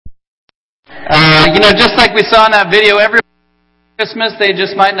Just like we saw in that video, every Christmas, they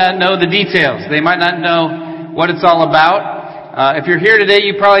just might not know the details. They might not know what it's all about. If you're here today,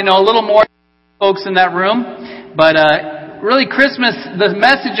 you probably know a little more folks in that room. But really, Christmas, the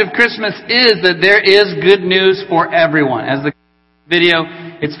message of Christmas is that there is good news for everyone. As the video,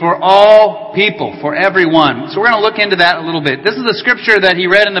 it's for all people, for everyone. So we're going to look into that a little bit. This is the scripture that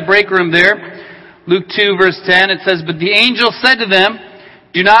he read in the break room there. Luke 2, verse 10. It says, "But the angel said to them,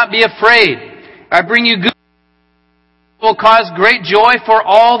 'Do not be afraid. I bring you good news that will cause great joy for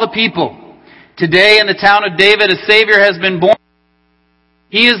all the people. Today in the town of David, a Savior has been born.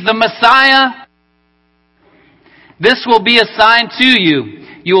 He is the Messiah. This will be a sign to you.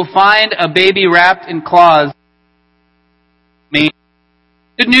 You will find a baby wrapped in cloths.'"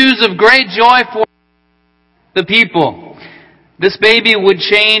 Good news of great joy for the people. This baby would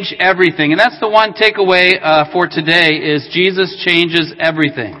change everything. And that's the one takeaway for today is Jesus changes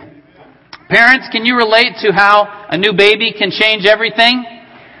everything. Parents, can you relate to how a new baby can change everything?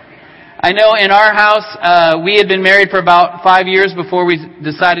 I know in our house, we had been married for about 5 years before we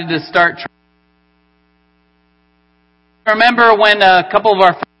decided to start. I remember when a couple of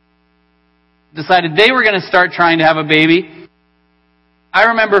our friends decided they were going to start trying to have a baby. I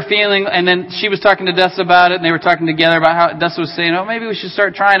remember feeling, and then she was talking to Dessa about it, and they were talking together about how Dessa was saying, "Oh, maybe we should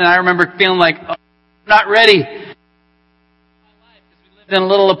start trying." And I remember feeling like, "Oh, I'm not ready." We lived in a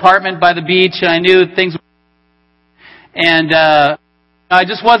little apartment by the beach, and I knew things were... And I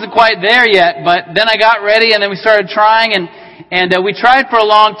just wasn't quite there yet. But then I got ready, and then we started trying, and we tried for a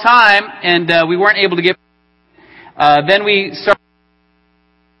long time, and we weren't able to get... Then we started...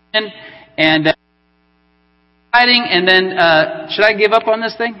 And then, should I give up on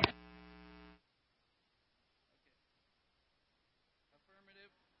this thing? Okay,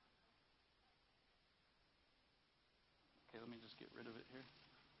 let me just get rid of it here.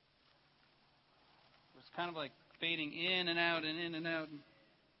 It's kind of like fading in and out and in and out.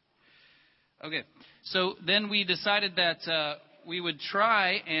 Okay, so then we decided that we would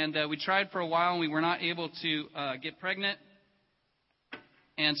try, and we tried for a while, and we were not able to get pregnant.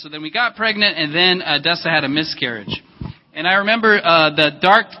 And so then we got pregnant, and then Dessa had a miscarriage. And I remember the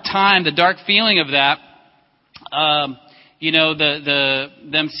dark time, the dark feeling of that.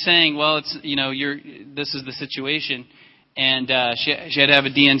 Them saying, "Well, it's this is the situation," and she had to have a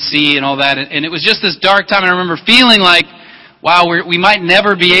DNC and all that. And it was just this dark time. And I remember feeling like, "Wow, we might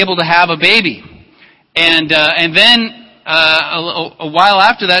never be able to have a baby." And then a while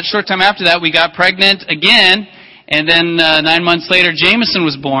after that, short time after that, we got pregnant again. And then 9 months later, Jameson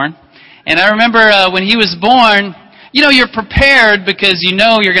was born. And I remember when he was born, you're prepared because you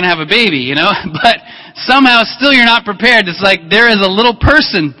know you're going to have a baby, But somehow still you're not prepared. It's like there is a little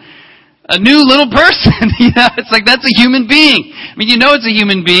person, a new little person. It's like that's a human being. I mean, it's a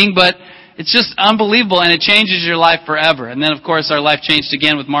human being, but it's just unbelievable. And it changes your life forever. And then, of course, our life changed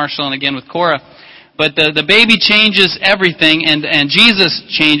again with Marshall and again with Cora. But the baby changes everything, and Jesus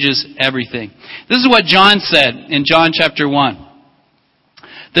changes everything. This is what John said in John chapter 1.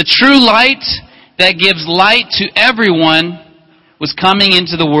 "The true light that gives light to everyone was coming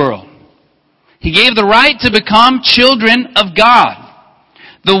into the world. He gave the right to become children of God.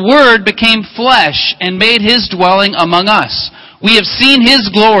 The Word became flesh and made His dwelling among us. We have seen His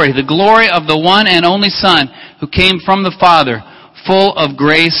glory, the glory of the one and only Son who came from the Father, full of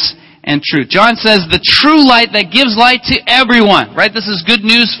grace and truth." John says the true light that gives light to everyone, right? This is good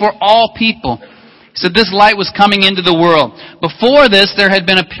news for all people. He said this light was coming into the world. Before this, there had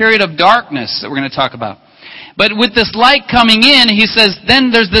been a period of darkness that we're going to talk about. But with this light coming in, he says,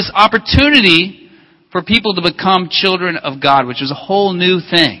 then there's this opportunity for people to become children of God, which is a whole new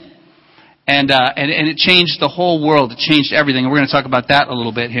thing. And it changed the whole world. It changed everything. And we're going to talk about that a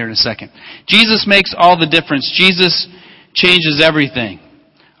little bit here in a second. Jesus makes all the difference. Jesus changes everything.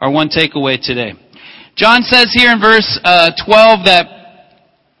 Our one takeaway today. John says here in verse 12 that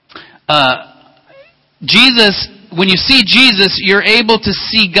Jesus, when you see Jesus, you're able to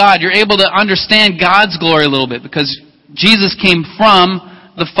see God. You're able to understand God's glory a little bit because Jesus came from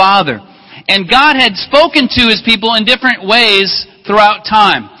the Father. And God had spoken to His people in different ways throughout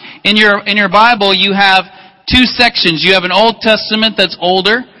time. In your Bible, you have two sections. You have an Old Testament that's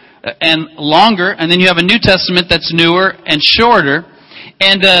older and longer, and then you have a New Testament that's newer and shorter.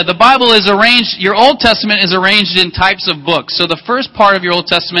 And the Bible is arranged, your Old Testament is arranged in types of books. So the first part of your Old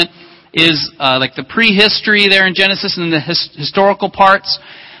Testament is like the prehistory there in Genesis, and the historical parts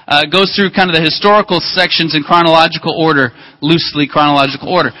goes through kind of the historical sections in chronological order, loosely chronological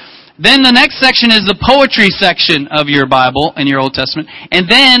order. Then the next section is the poetry section of your Bible in your Old Testament, and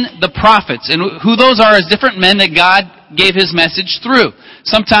then the prophets. And who those are is different men that God gave His message through.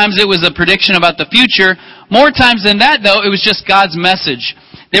 Sometimes it was a prediction about the future. More times than that, though, it was just God's message.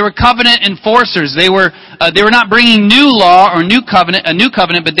 They were covenant enforcers. They were not bringing new law or a new covenant,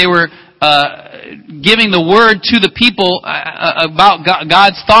 but they were giving the word to the people about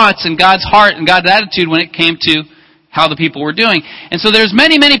God's thoughts and God's heart and God's attitude when it came to how the people were doing. And so there's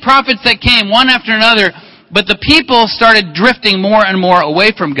many, many prophets that came, one after another, but the people started drifting more and more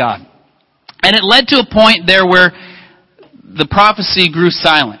away from God. And it led to a point there where the prophecy grew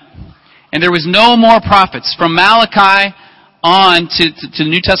silent. And there was no more prophets. From Malachi on to the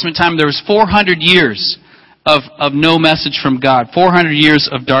New Testament time, there was 400 years of no message from God. 400 years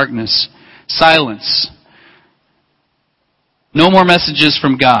of darkness. Silence. No more messages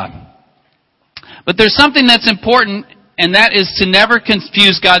from God. But there's something that's important, and that is to never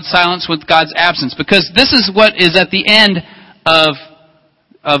confuse God's silence with God's absence. Because this is what is at the end of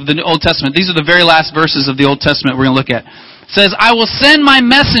the Old Testament. These are the very last verses of the Old Testament we're going to look at. It says, I will send my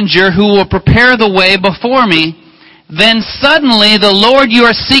messenger who will prepare the way before me. Then suddenly the Lord you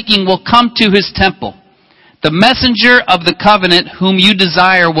are seeking will come to His temple. The messenger of the covenant whom you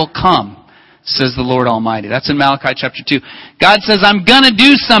desire will come, says the Lord Almighty. That's in Malachi chapter 2. God says, I'm going to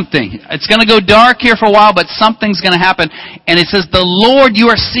do something. It's going to go dark here for a while, but something's going to happen. And it says, the Lord you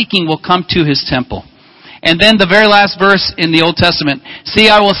are seeking will come to His temple. And then the very last verse in the Old Testament, see,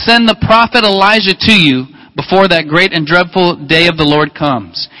 I will send the prophet Elijah to you before that great and dreadful day of the Lord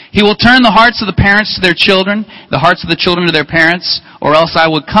comes. He will turn the hearts of the parents to their children, the hearts of the children to their parents, or else I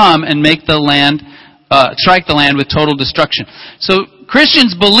would come and make the land, strike the land with total destruction. So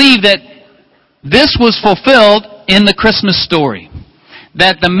Christians believe that this was fulfilled in the Christmas story.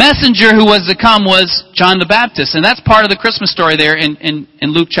 That the messenger who was to come was John the Baptist. And that's part of the Christmas story there in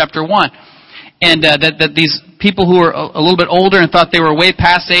Luke chapter 1. And that these people who were a little bit older and thought they were way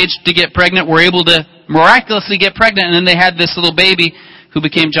past age to get pregnant were able to miraculously get pregnant. And then they had this little baby who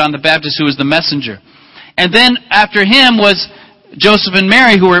became John the Baptist, who was the messenger. And then after him was Joseph and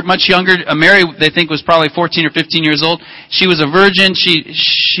Mary, who were much younger. Mary, they think, was probably 14 or 15 years old. She was a virgin.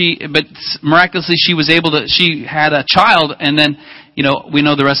 But miraculously she had a child, and then, we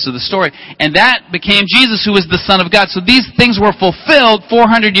know the rest of the story. And that became Jesus, who was the Son of God. So these things were fulfilled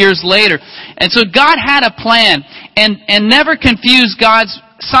 400 years later. And so God had a plan, and never confuse God's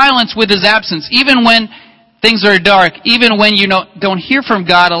silence with His absence. Even when things are dark, even when you don't hear from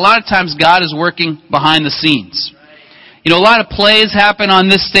God, a lot of times God is working behind the scenes. A lot of plays happen on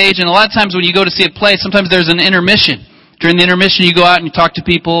this stage, and a lot of times when you go to see a play, sometimes there's an intermission. During the intermission, you go out and you talk to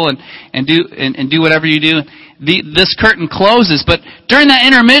people and do whatever you do. This curtain closes, but during that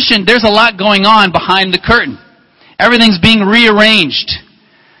intermission, there's a lot going on behind the curtain. Everything's being rearranged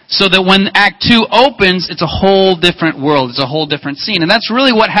so that when Act 2 opens, it's a whole different world. It's a whole different scene. And that's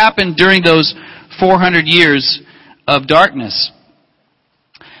really what happened during those 400 years of darkness.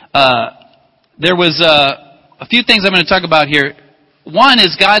 There was a few things I'm going to talk about here. One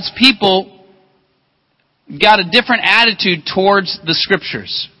is God's people got a different attitude towards the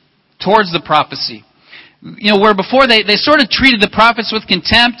Scriptures, towards the prophecy. Where before they sort of treated the prophets with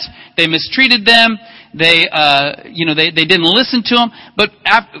contempt, they mistreated them, they didn't listen to them. But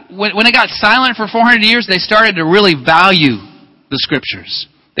when it got silent for 400 years, they started to really value the Scriptures.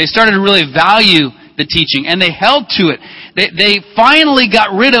 They started to really value the teaching, and they held to it. They finally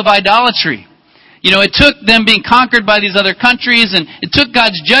got rid of idolatry. It took them being conquered by these other countries, and it took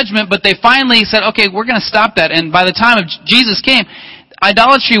God's judgment, but they finally said, okay, we're going to stop that. And by the time of Jesus came,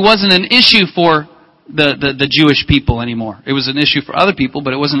 idolatry wasn't an issue for the Jewish people anymore. It was an issue for other people,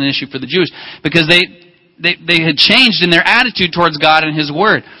 but it wasn't an issue for the Jews, because they had changed in their attitude towards God and His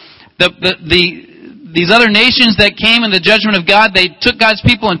Word. These other nations that came in the judgment of God, they took God's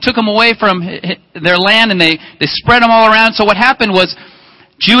people and took them away from their land, and they spread them all around. So what happened was,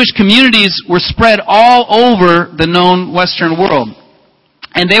 Jewish communities were spread all over the known Western world.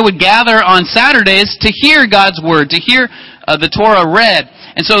 And they would gather on Saturdays to hear God's Word, to hear the Torah read.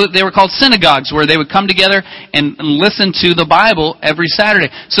 And so they were called synagogues, where they would come together and listen to the Bible every Saturday.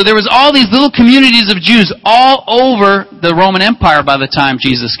 So there was all these little communities of Jews all over the Roman Empire by the time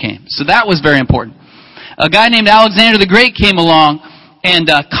Jesus came. So that was very important. A guy named Alexander the Great came along and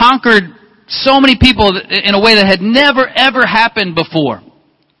conquered so many people in a way that had never, ever happened before.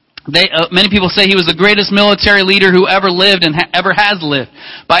 Many people say he was the greatest military leader who ever lived and ever has lived.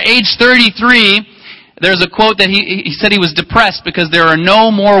 By age 33, there's a quote that he said he was depressed because there are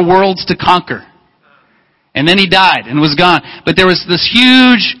no more worlds to conquer. And then he died and was gone. But there was this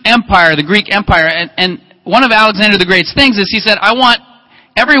huge empire, the Greek Empire, and one of Alexander the Great's things is he said, I want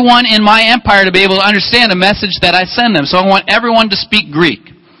everyone in my empire to be able to understand a message that I send them. So I want everyone to speak Greek.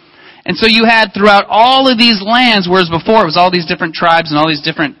 And so you had throughout all of these lands, whereas before it was all these different tribes and all these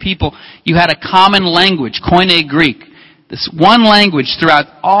different people, you had a common language, Koine Greek. This one language throughout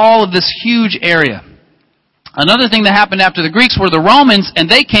all of this huge area. Another thing that happened after the Greeks were the Romans,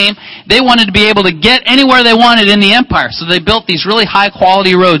 and they came, they wanted to be able to get anywhere they wanted in the empire. So they built these really high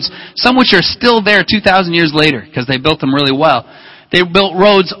quality roads, some which are still there 2,000 years later, because they built them really well. They built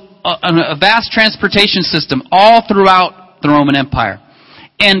roads, a vast transportation system all throughout the Roman Empire.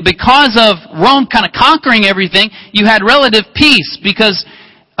 And because of Rome kind of conquering everything, you had relative peace because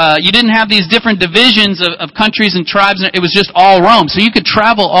you didn't have these different divisions of countries and tribes. It was just all Rome. So you could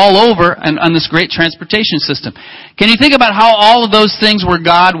travel all over on this great transportation system. Can you think about how all of those things were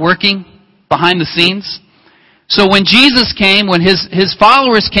God working behind the scenes? So when Jesus came, when his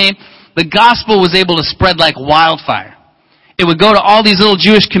followers came, the gospel was able to spread like wildfire. It would go to all these little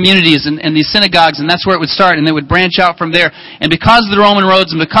Jewish communities and these synagogues, and that's where it would start, and it would branch out from there. And because of the Roman roads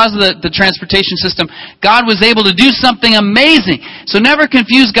and because of the transportation system, God was able to do something amazing. So never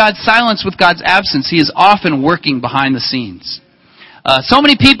confuse God's silence with God's absence. He is often working behind the scenes. So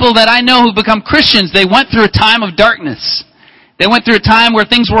many people that I know who become Christians, they went through a time of darkness. They went through a time where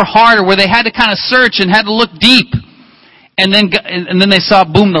things were harder, where they had to kind of search and had to look deep. And then they saw,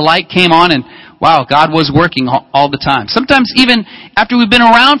 boom, the light came on, and wow, God was working all the time. Sometimes even after we've been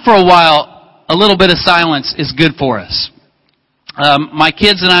around for a while, a little bit of silence is good for us. My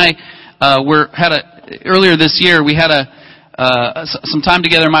kids and I earlier this year, we had some time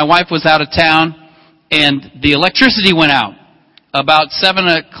together. My wife was out of town, and the electricity went out. About 7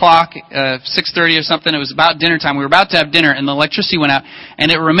 o'clock, 6:30 or something, it was about dinner time. We were about to have dinner, and the electricity went out.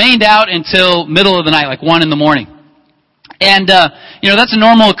 And it remained out until middle of the night, like 1 in the morning. And, that's a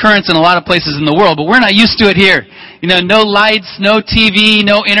normal occurrence in a lot of places in the world, but we're not used to it here. No lights, no TV,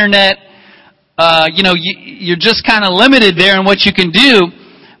 no internet. You're just kind of limited there in what you can do.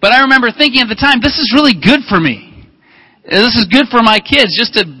 But I remember thinking at the time, this is really good for me. This is good for my kids,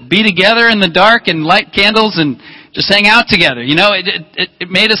 just to be together in the dark and light candles and just hang out together. It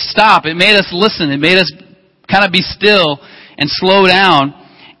made us stop. It made us listen. It made us kind of be still and slow down.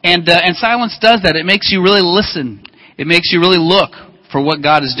 And silence does that. It makes you really listen. It makes you really look for what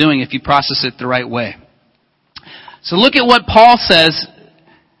God is doing if you process it the right way. So look at what Paul says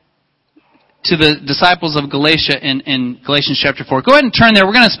to the disciples of Galatia in Galatians chapter 4. Go ahead and turn there.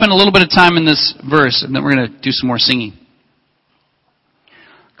 We're going to spend a little bit of time in this verse, and then we're going to do some more singing.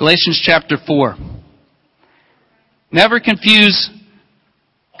 Galatians chapter 4. Never confuse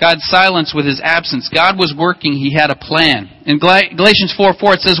God's silence with His absence. God was working. He had a plan. In Galatians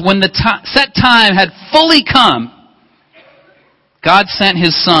 4:4 it says, when the set time had fully come, God sent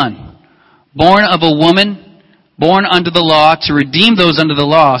His Son, born of a woman, born under the law, to redeem those under the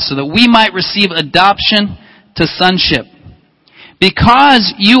law, so that we might receive adoption to sonship.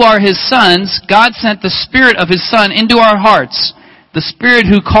 Because you are His sons, God sent the Spirit of His Son into our hearts, the Spirit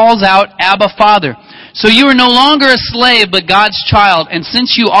who calls out, Abba, Father. So you are no longer a slave, but God's child, and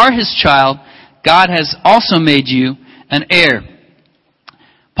since you are His child, God has also made you an heir.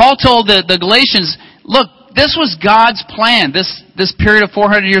 Paul told the Galatians, look, this was God's plan. This period of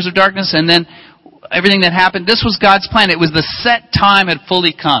 400 years of darkness and then everything that happened, this was God's plan. It was the set time had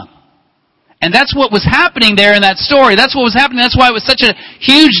fully come. And that's what was happening there in that story. That's what was happening. That's why it was such a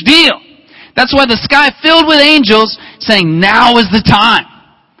huge deal. That's why the sky filled with angels saying, now is the time.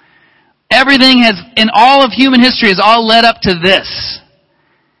 Everything in all of human history has all led up to this.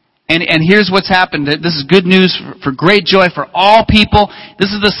 And here's what's happened. This is good news for great joy for all people.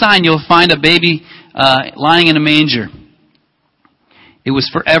 This is the sign you'll find a baby lying in a manger. It was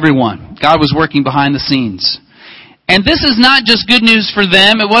for everyone. God was working behind the scenes. And this is not just good news for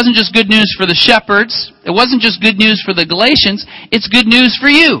them. It wasn't just good news for the shepherds. It wasn't just good news for the Galatians. It's good news for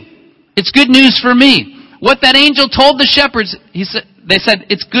you. It's good news for me. What that angel told the shepherds, they said,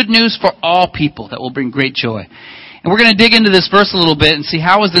 it's good news for all people that will bring great joy. And we're going to dig into this verse a little bit and see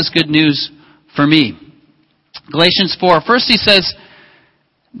how is this good news for me. Galatians 4. First he says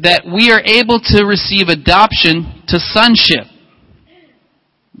that we are able to receive adoption to sonship.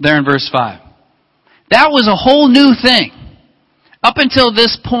 There in verse 5. That was a whole new thing. Up until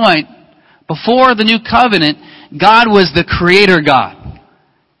this point, before the new covenant, God was the creator God.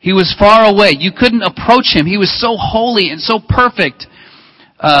 He was far away. You couldn't approach Him. He was so holy and so perfect.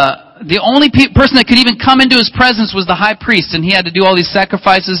 The only person that could even come into His presence was the high priest, and he had to do all these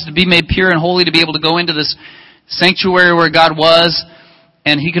sacrifices to be made pure and holy to be able to go into this sanctuary where God was.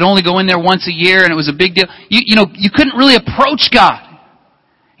 And he could only go in there once a year, and it was a big deal. You couldn't really approach God.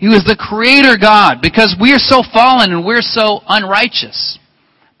 He was the creator God, because we are so fallen and we're so unrighteous.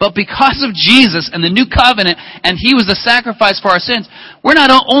 But because of Jesus and the new covenant, and He was the sacrifice for our sins, we're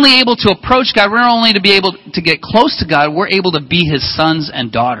not only able to approach God, we're not only to be able to get close to God, we're able to be His sons and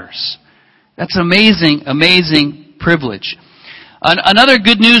daughters. That's an amazing, amazing privilege. Another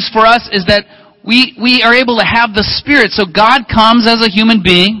good news for us is that we are able to have the Spirit. So God comes as a human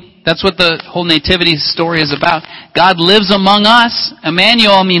being. That's what the whole nativity story is about. God lives among us.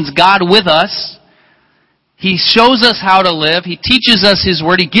 Emmanuel means God with us. He shows us how to live. He teaches us His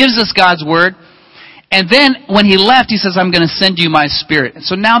Word. He gives us God's Word. And then when He left, He says, I'm going to send you my Spirit. And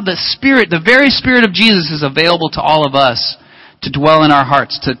so now the Spirit, the very Spirit of Jesus is available to all of us to dwell in our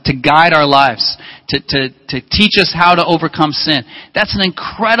hearts, to guide our lives, to teach us how to overcome sin. That's an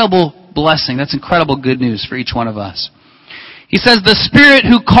incredible blessing. That's incredible good news for each one of us. He says, the Spirit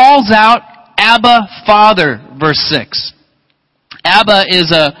who calls out, Abba, Father, verse 6. Abba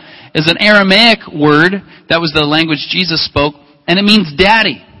is an Aramaic word. That was the language Jesus spoke, and it means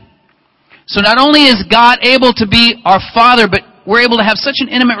daddy. So not only is God able to be our Father, but we're able to have such an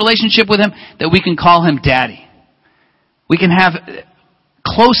intimate relationship with Him that we can call Him daddy. We can have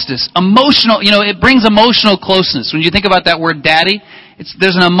closeness, emotional, it brings emotional closeness. When you think about that word daddy,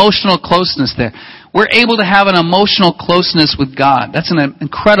 there's an emotional closeness there. We're able to have an emotional closeness with God. That's an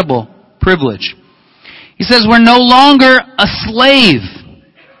incredible privilege. He says we're no longer a slave.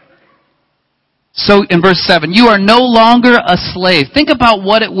 So in verse 7, you are no longer a slave. Think about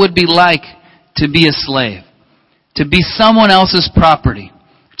what it would be like to be a slave. To be someone else's property.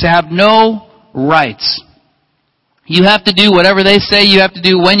 To have no rights. You have to do whatever they say you have to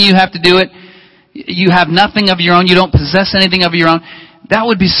do, when you have to do it. You have nothing of your own. You don't possess anything of your own. That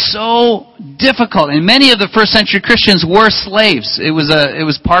would be so difficult. And many of the first century Christians were slaves. It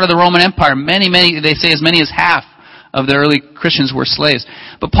was part of the Roman Empire. Many, they say as many as half of the early Christians were slaves.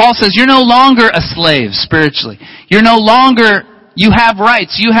 But Paul says you're no longer a slave spiritually. You have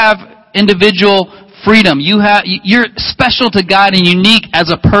rights. You have individual freedom. You're special to God and unique as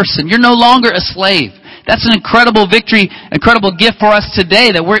a person. You're no longer a slave. That's an incredible victory, incredible gift for us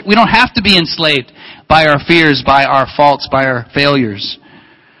today, that we don't have to be enslaved by our fears, by our faults, by our failures.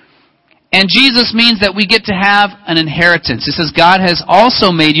 And Jesus means that we get to have an inheritance. It says God has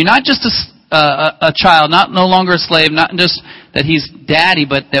also made you not just a child, no longer a slave, not just that He's daddy,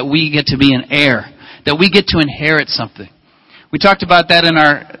 but that we get to be an heir, that we get to inherit something. We talked about that in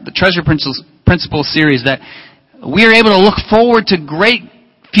the Treasure Principles series, that we are able to look forward to great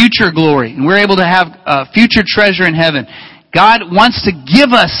future glory, and we're able to have future treasure in heaven. God wants to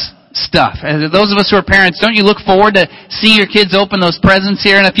give us stuff. And those of us who are parents, don't you look forward to seeing your kids open those presents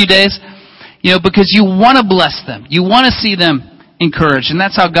here in a few days? Because you want to bless them. You want to see them encouraged. And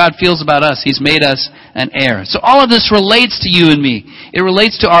that's how God feels about us. He's made us an heir. So all of this relates to you and me. It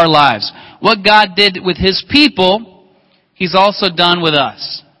relates to our lives. What God did with His people, He's also done with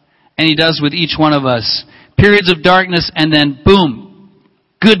us. And He does with each one of us. Periods of darkness, and then boom,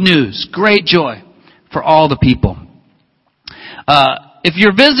 good news, great joy for all the people. If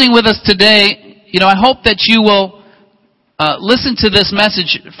you're visiting with us today, I hope that you will listen to this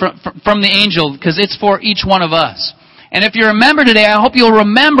message from the angel, because it's for each one of us. And if you're a member today, I hope you'll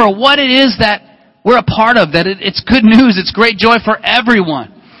remember what it is that we're a part of, that it's good news, it's great joy for everyone.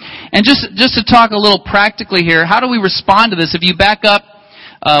 And just to talk a little practically here, how do we respond to this? If you back up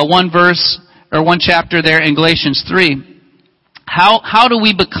one verse or one chapter there in Galatians 3, how do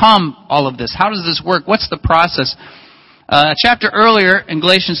we become all of this? How does this work? What's the process? A chapter earlier in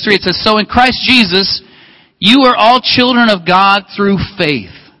Galatians 3, it says, so in Christ Jesus, you are all children of God through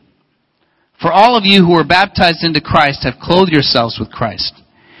faith. For all of you who are baptized into Christ have clothed yourselves with Christ.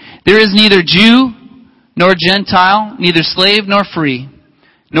 There is neither Jew nor Gentile, neither slave nor free,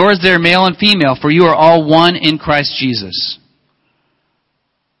 nor is there male and female, for you are all one in Christ Jesus.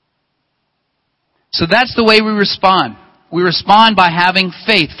 So that's the way we respond. We respond by having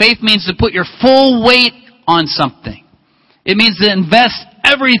faith. Faith means to put your full weight on something. It means to invest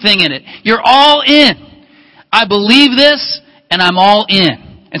everything in it. You're all in. I believe this, and I'm all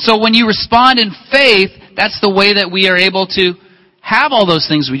in. And so when you respond in faith, that's the way that we are able to have all those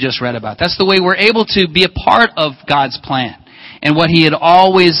things we just read about. That's the way we're able to be a part of God's plan and what He had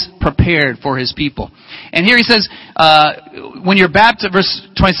always prepared for His people. And here He says, when you're baptized, verse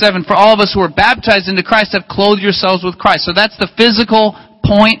 27, for all of us who are baptized into Christ have clothed yourselves with Christ. So that's the physical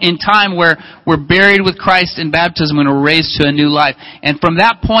point in time where we're buried with Christ in baptism and we're raised to a new life. And from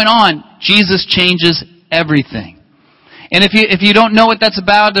that point on, Jesus changes everything. And if you don't know what that's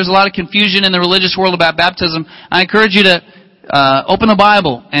about, there's a lot of confusion in the religious world about baptism. I encourage you to open the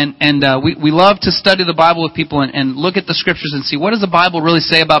Bible, and we love to study the Bible with people and look at the Scriptures and see what does the Bible really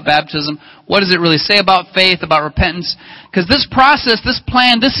say about baptism? What does it really say about faith, about repentance? Because this process, this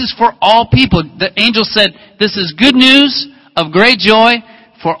plan, this is for all people. The angel said, this is good news of great joy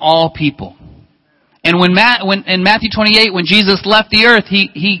for all people. And when in Matthew 28, when Jesus left the earth,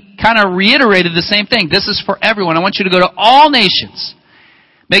 he kind of reiterated the same thing. This is for everyone. I want you to go to all nations,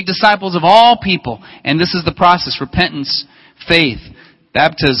 make disciples of all people. And this is the process: repentance, faith,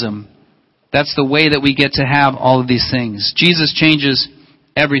 baptism. That's the way that we get to have all of these things. Jesus changes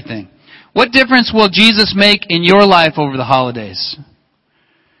everything. What difference will Jesus make in your life over the holidays?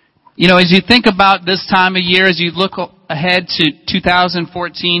 You know, as you think about this time of year, as you look ahead to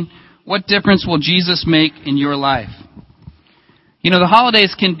 2014, what difference will Jesus make in your life? You know, the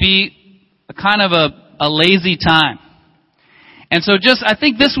holidays can be a kind of a lazy time. And so I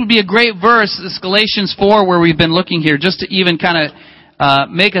think this would be a great verse, this Galatians 4, where we've been looking here, just to even kind of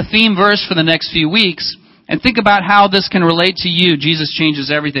make a theme verse for the next few weeks, and think about how this can relate to you. Jesus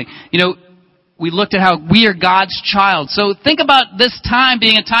changes everything. You know, we looked at how we are God's child. So think about this time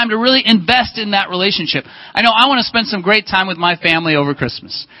being a time to really invest in that relationship. I know I want to spend some great time with my family over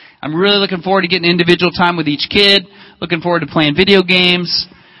Christmas. I'm really looking forward to getting individual time with each kid, looking forward to playing video games,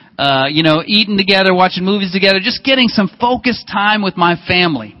 eating together, watching movies together, just getting some focused time with my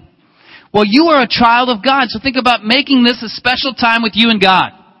family. Well, you are a child of God, so think about making this a special time with you and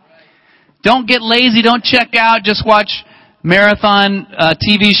God. Don't get lazy, don't check out, just watch marathon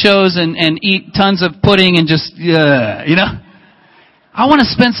TV shows and eat tons of pudding and just, I want to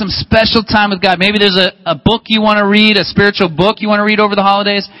spend some special time with God. Maybe there's a book you want to read, a spiritual book you want to read over the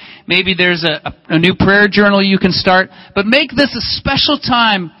holidays. Maybe there's a new prayer journal you can start. But make this a special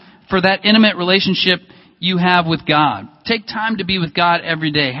time for that intimate relationship you have with God. Take time to be with God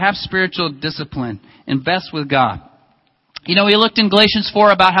every day. Have spiritual discipline. Invest with God. You know, we looked in Galatians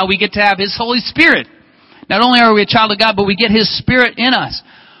 4 about how we get to have His Holy Spirit. Not only are we a child of God, but we get His Spirit in us.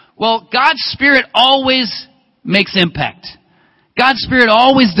 Well, God's Spirit always makes impact. God's Spirit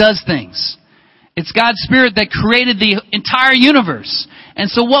always does things. It's God's Spirit that created the entire universe. And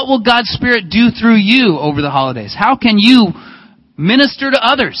so what will God's Spirit do through you over the holidays? How can you minister to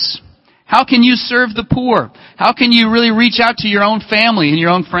others? How can you serve the poor? How can you really reach out to your own family and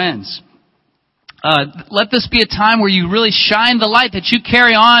your own friends? Let this be a time where you really shine the light, that you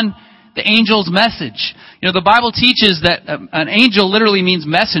carry on the angel's message. You know, the Bible teaches that an angel literally means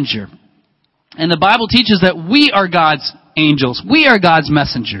messenger. And the Bible teaches that we are God's angels. We are God's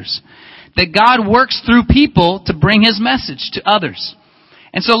messengers. That God works through people to bring His message to others.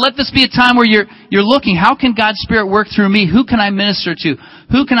 And so let this be a time where you're looking, how can God's Spirit work through me? Who can I minister to?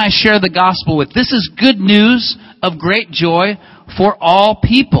 Who can I share the gospel with? This is good news of great joy for all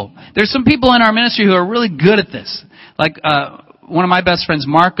people. There's some people in our ministry who are really good at this. Like one of my best friends,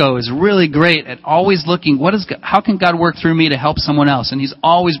 Marco, is really great at always looking, how can God work through me to help someone else? And he's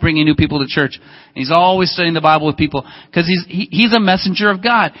always bringing new people to church. And he's always studying the Bible with people because he's a messenger of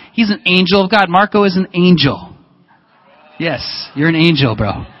God. He's an angel of God. Marco is an angel. Yes, you're an angel,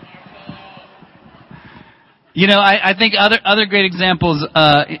 bro. You know, I think other great examples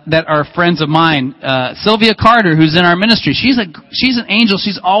that are friends of mine. Sylvia Carter, who's in our ministry, she's an angel.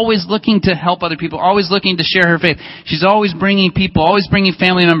 She's always looking to help other people, always looking to share her faith. She's always bringing people, always bringing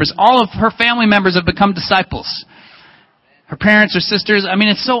family members. All of her family members have become disciples. Her parents, her sisters. I mean,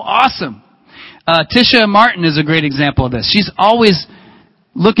 it's so awesome. Tisha Martin is a great example of this. She's always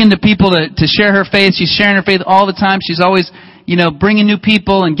looking to people to share her faith. She's sharing her faith all the time. She's always, bringing new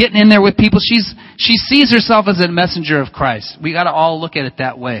people and getting in there with people. She sees herself as a messenger of Christ. We got to all look at it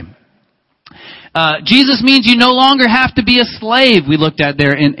that way. Jesus means you no longer have to be a slave. We looked at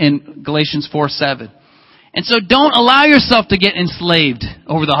there in Galatians 4:7. And so don't allow yourself to get enslaved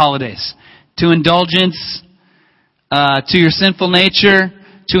over the holidays to indulgence, to your sinful nature,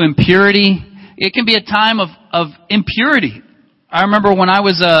 to impurity. It can be a time of impurity. I remember when I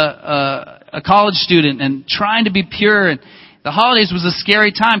was a college student and trying to be pure, and the holidays was a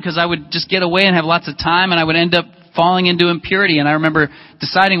scary time because I would just get away and have lots of time, and I would end up falling into impurity. And I remember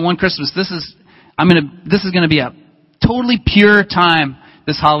deciding one Christmas, this is going to be a totally pure time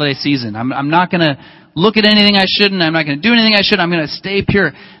this holiday season. I'm not going to look at anything I shouldn't. I'm not going to do anything I shouldn't. I'm going to stay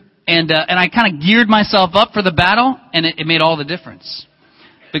pure. And I kind of geared myself up for the battle, and it made all the difference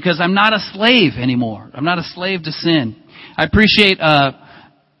because I'm not a slave anymore. I'm not a slave to sin. I appreciate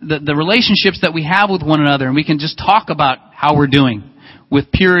the relationships that we have with one another, and we can just talk about how we're doing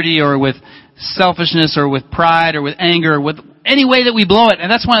with purity or with selfishness or with pride or with anger or with any way that we blow it.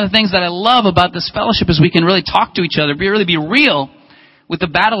 And that's one of the things that I love about this fellowship is we can really talk to each other, really be real with the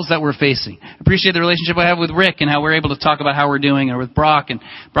battles that we're facing. I appreciate the relationship I have with Rick and how we're able to talk about how we're doing, or with Brock. And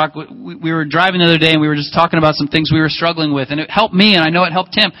Brock, we were driving the other day and we were just talking about some things we were struggling with. And it helped me, and I know it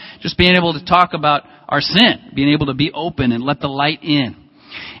helped him, just being able to talk about our sin, being able to be open and let the light in.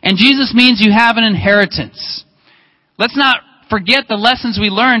 And Jesus means you have an inheritance. Let's not forget the lessons we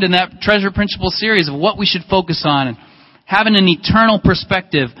learned in that Treasure Principle series of what we should focus on and having an eternal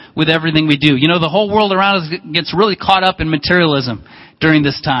perspective with everything we do. You know, the whole world around us gets really caught up in materialism during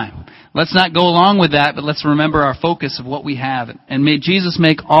this time. Let's not go along with that, but let's remember our focus of what we have. And may Jesus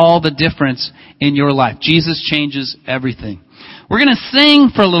make all the difference in your life. Jesus changes everything. We're going to sing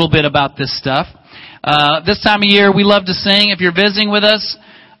for a little bit about this stuff. This time of year, we love to sing. If you're visiting with us,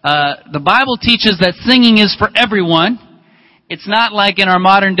 the Bible teaches that singing is for everyone. It's not like in our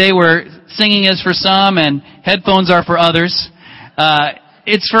modern day where singing is for some and headphones are for others.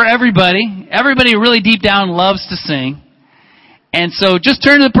 It's for everybody. Everybody really deep down loves to sing. And so just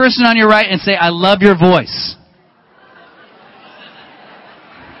turn to the person on your right and say, I love your voice.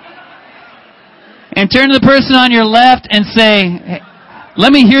 And turn to the person on your left and say, hey,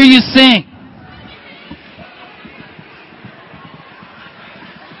 let me hear you sing.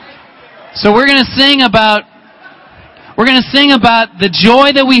 So we're going to sing about the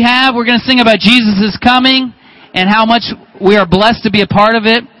joy that we have. We're going to sing about Jesus' coming and how much we are blessed to be a part of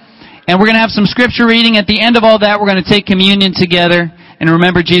it. And we're going to have some scripture reading. At the end of all that, we're going to take communion together and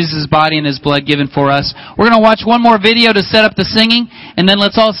remember Jesus' body and His blood given for us. We're going to watch one more video to set up the singing, and then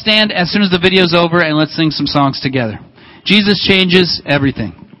let's all stand as soon as the video's over and let's sing some songs together. Jesus changes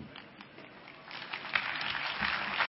everything.